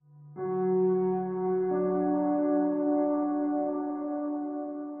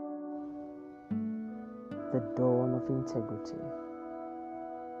The Dawn of Integrity.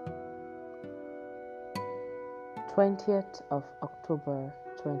 20th of October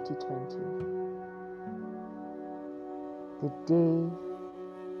 2020. The day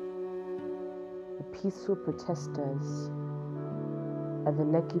the peaceful protesters at the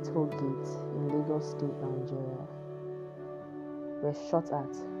Lekki toll gate in Lagos State, Nigeria, were shot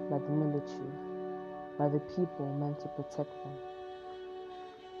at by the military, by the people meant to protect them.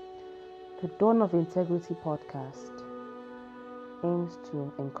 The Dawn of Integrity podcast aims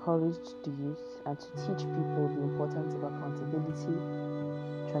to encourage the youth and to teach people the importance of accountability,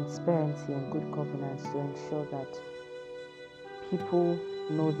 transparency, and good governance to ensure that people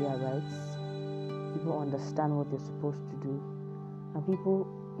know their rights, people understand what they're supposed to do, and people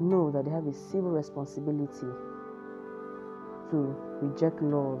know that they have a civil responsibility to reject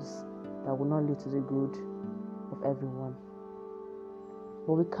laws that will not lead to the good of everyone.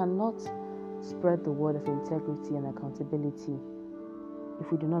 But we cannot spread the word of integrity and accountability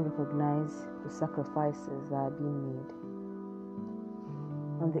if we do not recognize the sacrifices that are being made.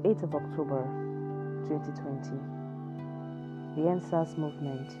 On the 8th of October 2020, the EndSARS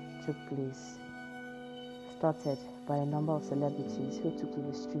movement took place, started by a number of celebrities who took to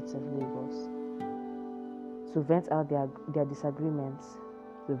the streets of Lagos to vent out their disagreements,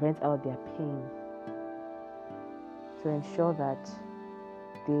 to vent out their pain, to ensure that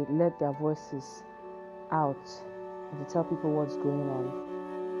they let their voices out and to tell people what's going on.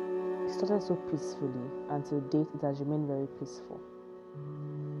 It started so peacefully, and to date it has remained very peaceful.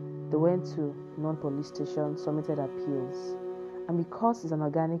 They went to non-police stations, submitted appeals, and because it's an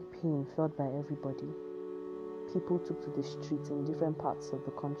organic pain felt by everybody, people took to the streets in different parts of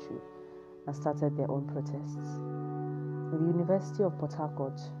the country and started their own protests. In the University of Port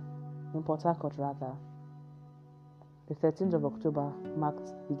Harcourt, the 13th of October marked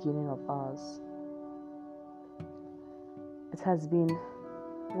the beginning of ours. It has been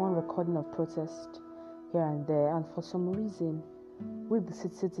one recording of protest here and there, and for some reason, we the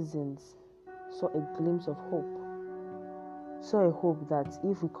citizens saw a glimpse of hope. Saw a hope that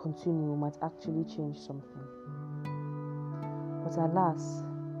if we continue, we might actually change something. But alas,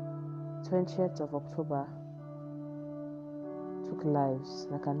 20th of October took lives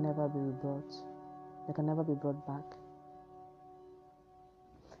that can never be brought back.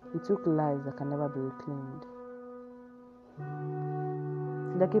 It took lives that can never be reclaimed.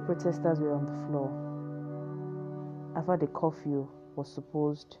 Lekki protesters were on the floor after the curfew was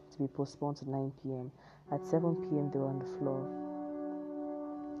supposed to be postponed to 9 p.m. At 7 p.m. they were on the floor,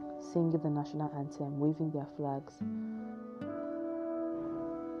 singing the national anthem, waving their flags.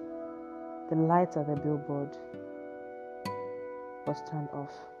 The lights at the billboard was turned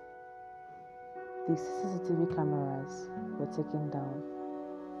off. The CCTV cameras were taken down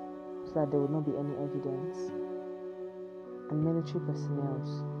so that there would not be any evidence, and military personnel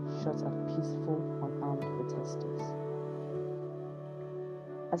shot at peaceful, unarmed protesters.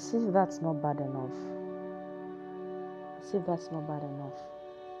 As if that's not bad enough.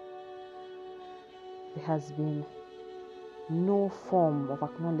 There has been no form of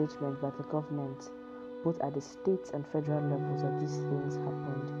acknowledgement by the government, both at the state and federal levels, that these things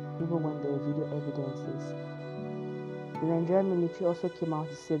happened, even when there were video evidences. The Nigerian military also came out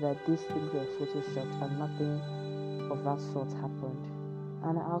to say that these things were photoshopped and nothing of that sort happened.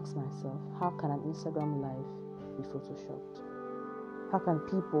 And I asked myself, how can an Instagram live be photoshopped? How can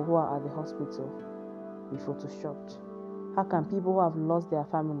people who are at the hospital be photoshopped? How can people who have lost their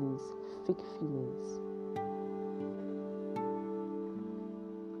families fake feelings?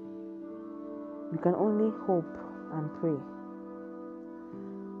 We can only hope and pray.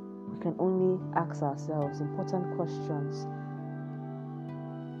 We can only ask ourselves important questions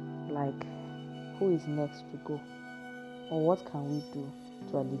like, who is next to go? Or what can we do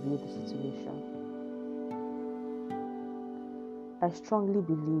to alleviate the situation? I strongly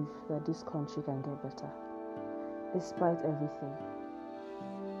believe that this country can get better, despite everything.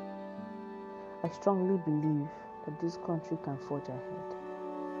 I strongly believe that this country can forge ahead.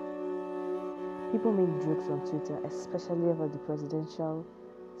 People make jokes on Twitter, especially over the presidential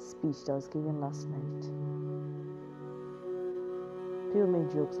speech that was given last night. People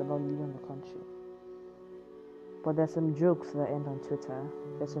make jokes about leaving the country. But there's some jokes that end on Twitter,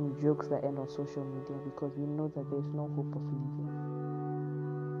 there's some jokes that end on social media, because we know that there's no hope of leaving.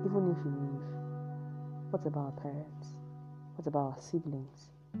 Even if we leave, what about our parents? What about our siblings?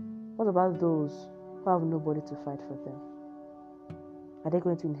 What about those who have nobody to fight for them? Are they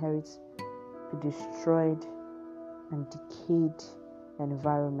going to inherit a destroyed and decayed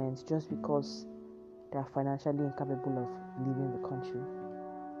environment just because they are financially incapable of leaving the country?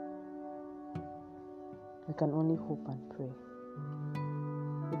 We can only hope and pray.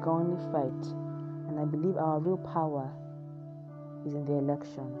 We can only fight. And I believe our real power is in the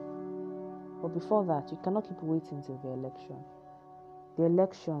election. But before that, you cannot keep waiting till the election. The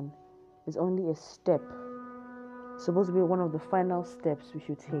election is only a step. It's supposed to be one of the final steps we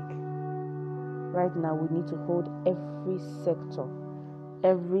should take. Right now, we need to hold every sector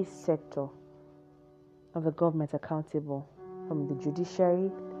of the government accountable, from the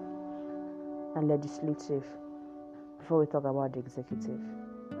judiciary and legislative, before we talk about the executive.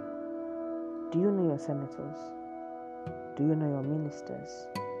 Do you know your senators? Do you know your ministers?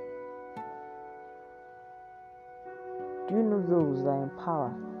 Do you know those that are in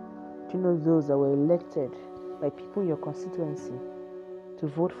power? Do you know those that were elected by people in your constituency to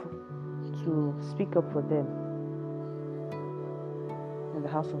vote for, to speak up for them in the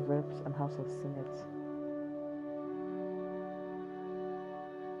House of Reps and House of Senate?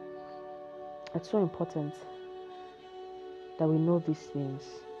 It's so important that we know these things.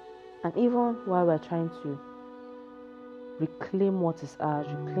 And even while we're trying to reclaim what is ours,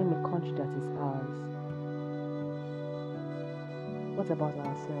 reclaim a country that is ours, what about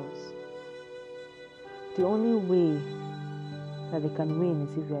ourselves? The only way that they can win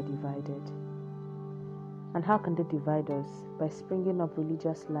is if we are divided. And how can they divide us? By springing up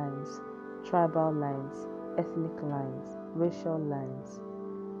religious lines, tribal lines, ethnic lines, racial lines.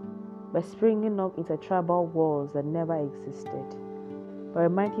 By springing up intertribal wars that never existed. By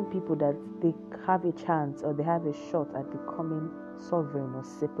reminding people that they have a chance or they have a shot at becoming sovereign or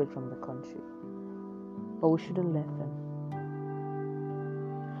separate from the country. But we shouldn't let them.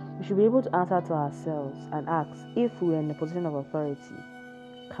 We should be able to answer to ourselves and ask, if we are in a position of authority,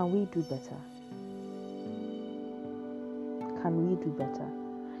 can we do better? Can we do better?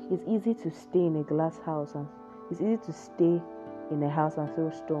 It's easy to stay in a glass house and it's easy to stay in a house and throw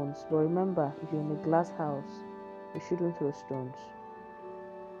stones. But remember, if you're in a glass house, you shouldn't throw stones.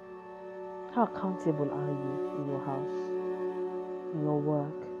 How accountable are you in your house, in your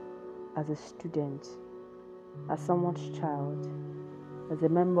work, as a student, as someone's child, as a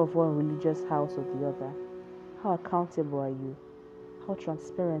member of one religious house or the other? How accountable are you? How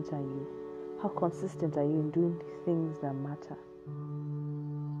transparent are you? How consistent are you in doing the things that matter?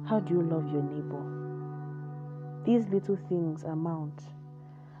 How do you love your neighbor? These little things amount.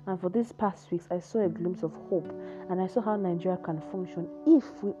 And for these past weeks, I saw a glimpse of hope, and I saw how Nigeria can function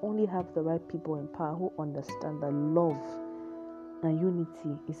if we only have the right people in power who understand that love and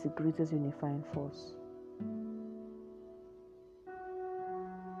unity is the greatest unifying force.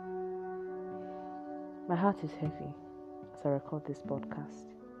 My heart is heavy as I record this podcast,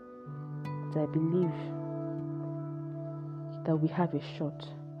 but I believe that we have a shot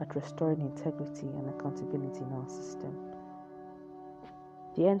at restoring integrity and accountability in our system.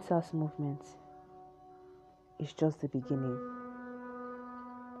 The EndSARS movement is just the beginning.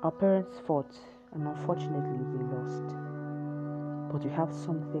 Our parents fought, and unfortunately they lost. But we have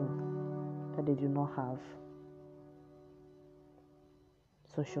something that they do not have: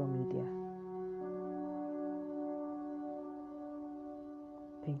 social media.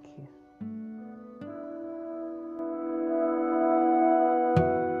 Thank you.